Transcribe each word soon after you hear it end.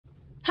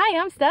Hi,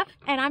 I'm Steph.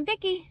 And I'm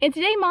Vicki. And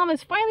today Mom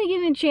is finally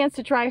getting a chance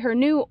to try her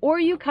new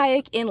Oru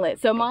Kayak inlet.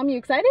 So Mom, you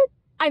excited?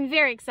 I'm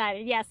very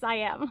excited. Yes, I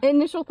am.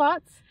 Initial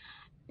thoughts?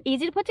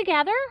 Easy to put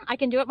together. I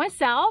can do it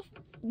myself.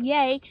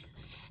 Yay.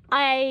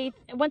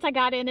 Once I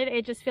got in it,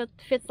 it just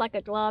fits like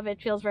a glove. It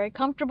feels very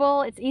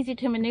comfortable. It's easy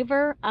to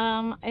maneuver.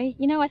 I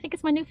think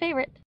it's my new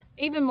favorite.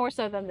 Even more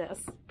so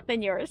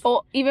than yours.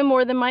 Oh, even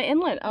more than my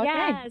inlet. Okay.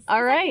 Yes.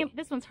 All right.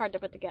 This one's hard to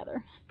put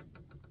together.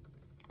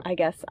 I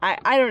guess.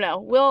 I don't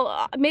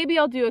know. Maybe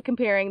I'll do a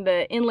comparing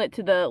the inlet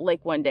to the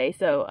lake one day,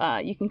 so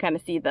you can kind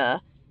of see the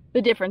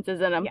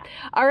differences in them. Yeah.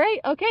 All right.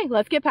 Okay.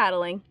 Let's get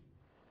paddling.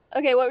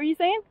 Okay. What were you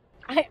saying?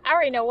 I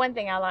already know one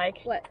thing I like.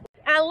 What?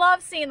 I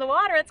love seeing the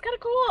water. It's kind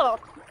of cool.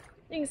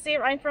 You can see it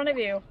right in front of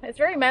you. It's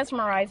very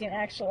mesmerizing,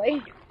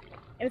 actually.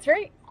 And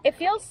it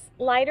feels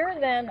lighter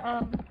than,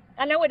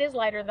 I know it is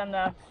lighter than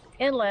the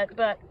inlet,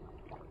 but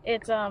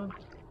it's,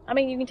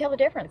 you can tell the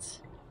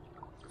difference.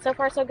 So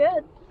far, so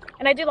good.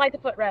 And I do like the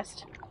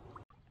footrest.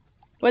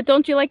 What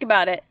don't you like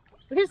about it?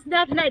 There's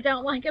nothing I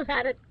don't like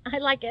about it. I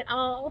like it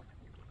all.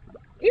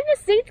 Even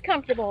the seat's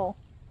comfortable.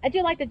 I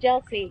do like the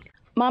gel seat.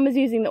 Mom is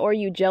using the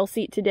Oru gel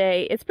seat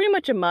today. It's pretty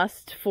much a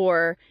must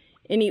for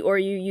any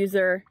Oru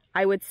user,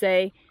 I would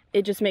say.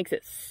 It just makes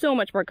it so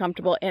much more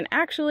comfortable. And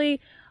actually,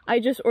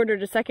 I just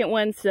ordered a second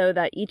one so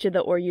that each of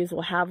the Orus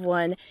will have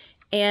one.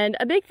 And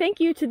a big thank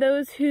you to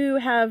those who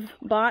have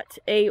bought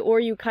a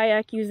Oru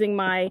kayak using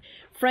my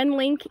friend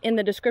link in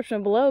the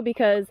description below,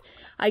 because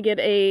I get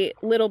a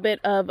little bit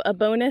of a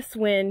bonus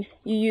when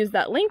you use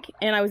that link,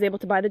 and I was able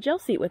to buy the gel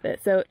seat with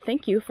it. So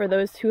thank you for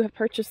those who have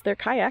purchased their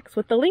kayaks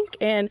with the link,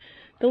 and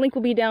the link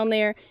will be down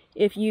there.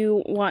 If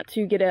you want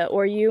to get a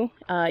Oru,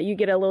 you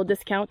get a little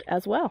discount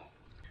as well.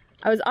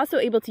 I was also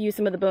able to use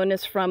some of the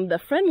bonus from the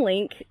friend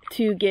link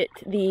to get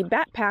the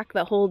backpack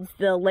that holds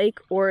the lake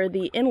or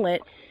the inlet.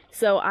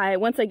 So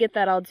once I get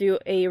that, I'll do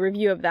a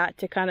review of that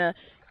to kind of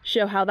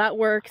show how that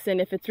works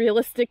and if it's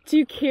realistic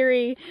to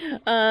carry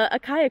a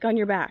kayak on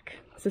your back.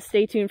 So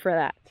stay tuned for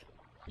that.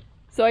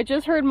 So I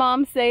just heard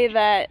Mom say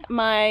that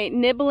my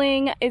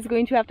nibbling is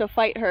going to have to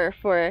fight her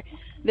for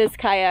this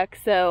kayak.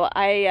 So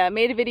I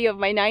made a video of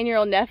my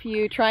 9-year-old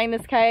nephew trying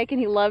this kayak, and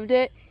he loved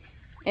it.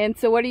 And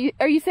so are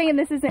you saying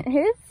this isn't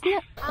his?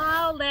 Yeah.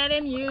 I'll let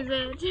him use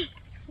it.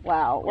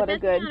 Wow, what a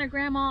good. That's the kind of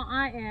grandma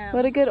I am.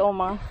 What a good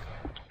Oma.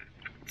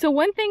 So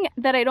one thing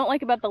that I don't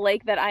like about the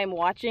lake that I am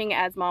watching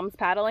as Mom's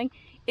paddling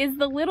is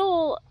the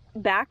little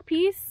back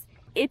piece.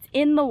 It's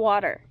in the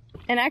water.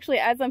 And actually,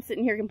 as I'm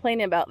sitting here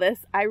complaining about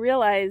this, I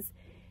realize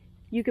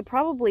you could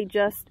probably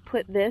just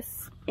put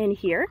this in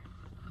here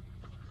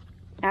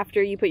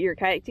after you put your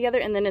kayak together,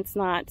 and then it's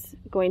not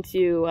going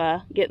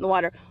to get in the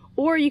water.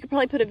 Or you could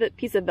probably put a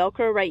piece of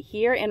Velcro right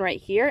here, and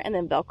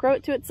then Velcro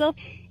it to itself.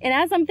 And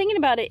as I'm thinking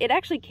about it, it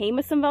actually came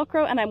with some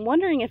Velcro, and I'm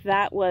wondering if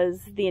that was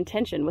the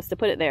intention, was to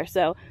put it there.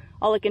 So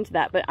I'll look into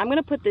that. But I'm going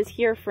to put this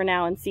here for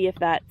now and see if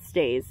that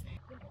stays.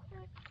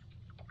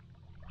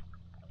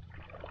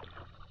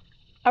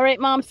 All right,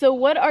 Mom, so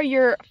what are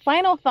your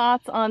final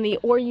thoughts on the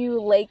Oru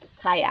Lake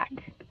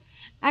kayak?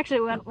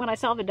 Actually, when I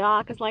saw the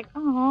dock, I was like,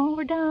 oh,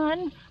 we're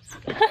done.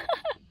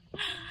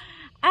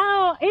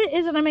 Oh, it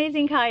is an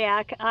amazing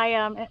kayak.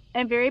 I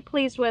am very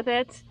pleased with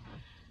it.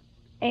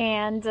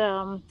 And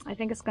I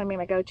think it's going to be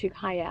my go-to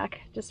kayak,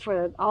 just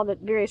for all the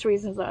various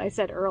reasons that I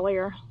said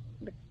earlier.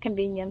 The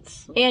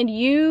convenience. And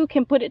you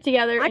can put it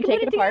together and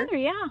take it apart?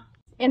 Together, yeah.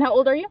 And how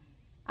old are you?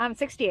 I'm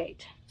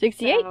 68.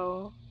 68?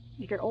 So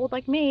if you're old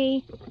like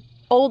me.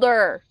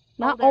 Older.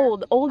 Not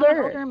old. Older. I'm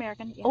an older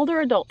American. Yes. Older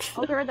adult.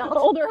 Older adult.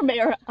 Older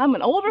American. I'm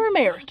an older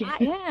American. I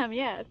am,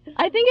 yes.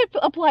 I think it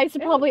applies to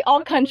probably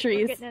all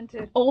countries.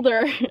 Into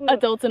older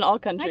adults in all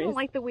countries. I don't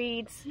like the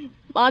weeds.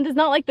 Mom does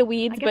not like the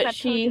weeds, but I've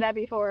told you that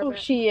before,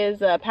 she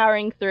is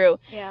powering through.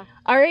 Yeah.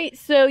 All right,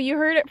 so you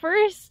heard it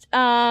first.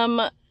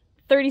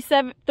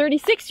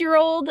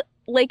 36-year-old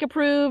lake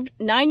approved,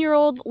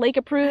 9-year-old lake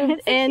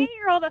approved, and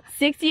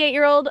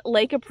 68-year-old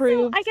lake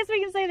approved. So I guess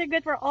we can say they're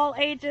good for all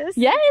ages.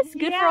 Yes,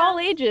 good for all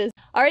ages.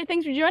 All right,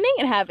 thanks for joining,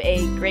 and have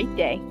a great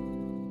day.